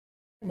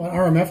About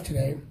RMF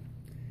today,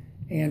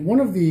 and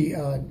one of the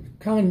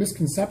common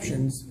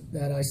misconceptions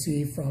that I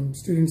see from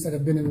students that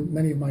have been in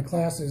many of my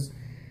classes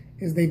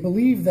is they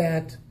believe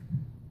that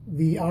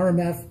the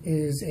RMF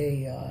is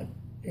an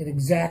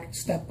exact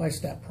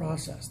step-by-step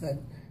process that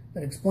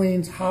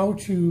explains how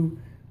to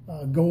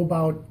go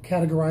about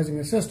categorizing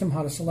the system,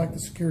 how to select the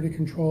security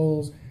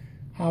controls,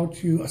 how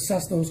to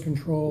assess those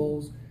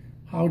controls,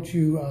 how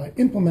to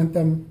implement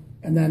them,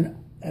 and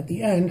then at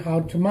the end, how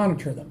to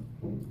monitor them.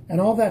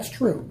 And all that's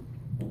true.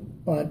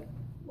 But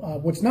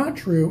what's not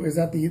true is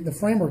that the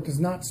framework does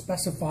not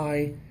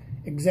specify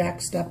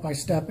exact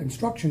step-by-step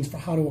instructions for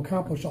how to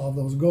accomplish all of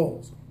those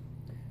goals.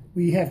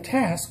 We have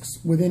tasks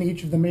within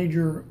each of the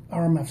major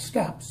RMF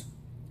steps,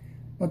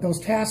 but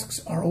those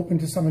tasks are open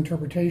to some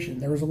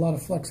interpretation. There is a lot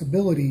of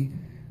flexibility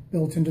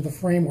built into the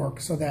framework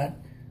so that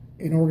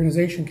an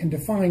organization can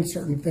define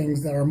certain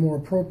things that are more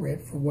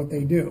appropriate for what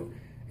they do.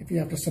 If you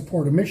have to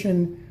support a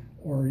mission,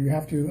 or you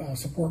have to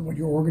support what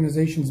your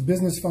organization's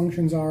business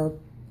functions are,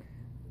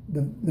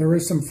 there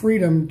is some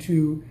freedom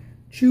to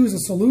choose a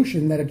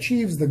solution that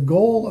achieves the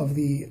goal of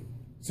the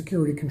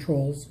security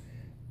controls,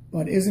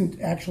 but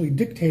isn't actually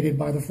dictated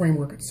by the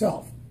framework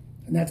itself.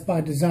 And that's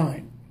by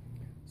design,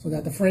 so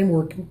that the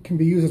framework can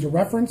be used as a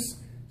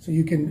reference, so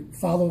you can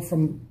follow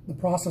from the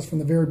process from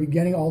the very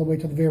beginning all the way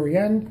to the very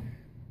end.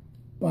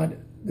 But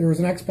there is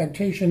an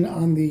expectation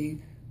on the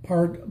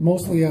part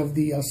mostly of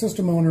the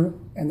system owner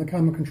and the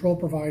common control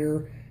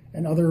provider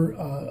and other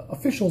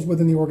officials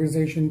within the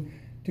organization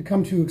to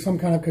come to some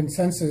kind of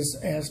consensus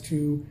as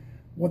to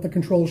what the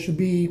controls should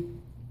be,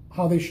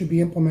 how they should be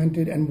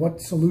implemented, and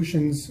what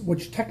solutions,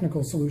 which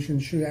technical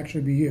solutions should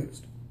actually be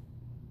used.